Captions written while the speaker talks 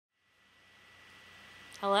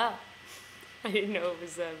Hello. I didn't know it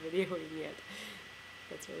was videoing yet.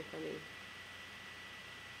 That's really funny.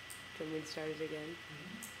 Do you want me to start it again?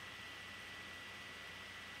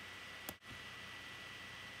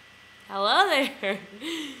 Hello there.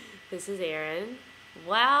 This is Erin.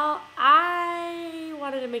 Well, I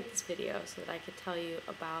wanted to make this video so that I could tell you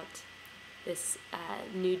about this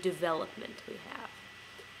new development we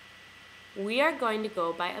have. We are going to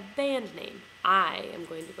go by a band name. I am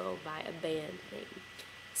going to go by a band name.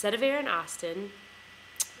 Instead of Erin Austin,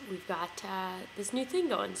 we've got this new thing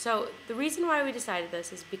going. So the reason why we decided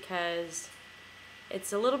this is because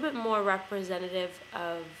it's a little bit more representative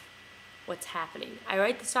of what's happening. I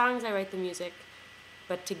write the songs, I write the music,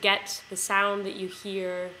 but to get the sound that you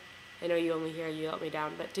hear, I know you only hear You Let Me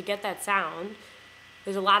Down, but to get that sound,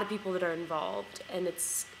 there's a lot of people that are involved, and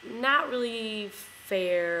it's not really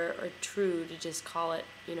fair or true to just call it,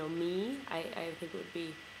 me. I think it would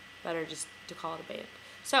be better just to call it a band.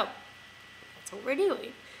 So that's what we're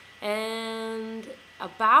doing. And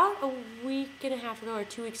about a week and a half ago or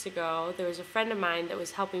 2 weeks ago, there was a friend of mine that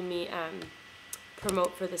was helping me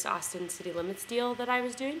promote for this Austin City Limits deal that I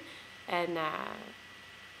was doing, and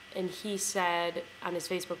he said on his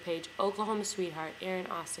Facebook page, Oklahoma Sweetheart, Erin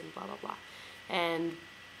Austin, blah blah blah. And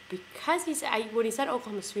because when he said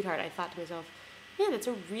Oklahoma Sweetheart, I thought to myself, yeah, that's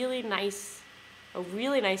a really nice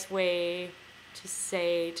way to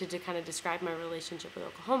say, to kind of describe my relationship with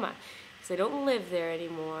Oklahoma, because I don't live there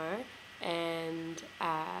anymore, and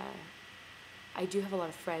I do have a lot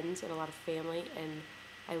of friends and a lot of family, and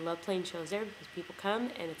I love playing shows there because people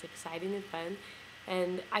come and it's exciting and fun,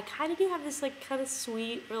 and I kind of do have this kind of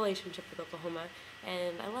sweet relationship with Oklahoma,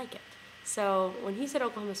 and I like it. So when he said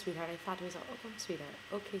Oklahoma Sweetheart, I thought to myself, Oklahoma Sweetheart,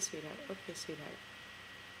 okay sweetheart, okay sweetheart.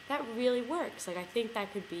 That really works. I think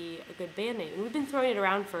that could be a good band name. And we've been throwing it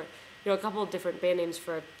around for, a couple of different band names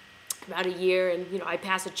for about a year, and I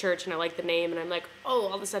pass a church and I like the name, and I'm like, oh,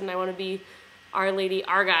 all of a sudden I want to be Our Lady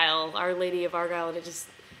Argyle, Our Lady of Argyle, and it just,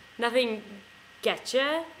 nothing gets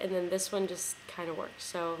ya, and then this one just kind of works.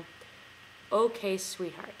 So, okay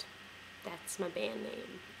sweetheart, that's my band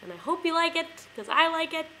name, and I hope you like it, because I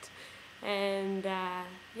like it. And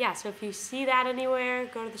yeah, so if you see that anywhere,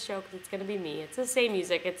 go to the show, because it's going to be me. It's the same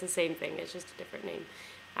music, it's the same thing, it's just a different name.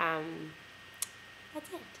 That's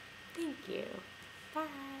it. Thank you. Bye.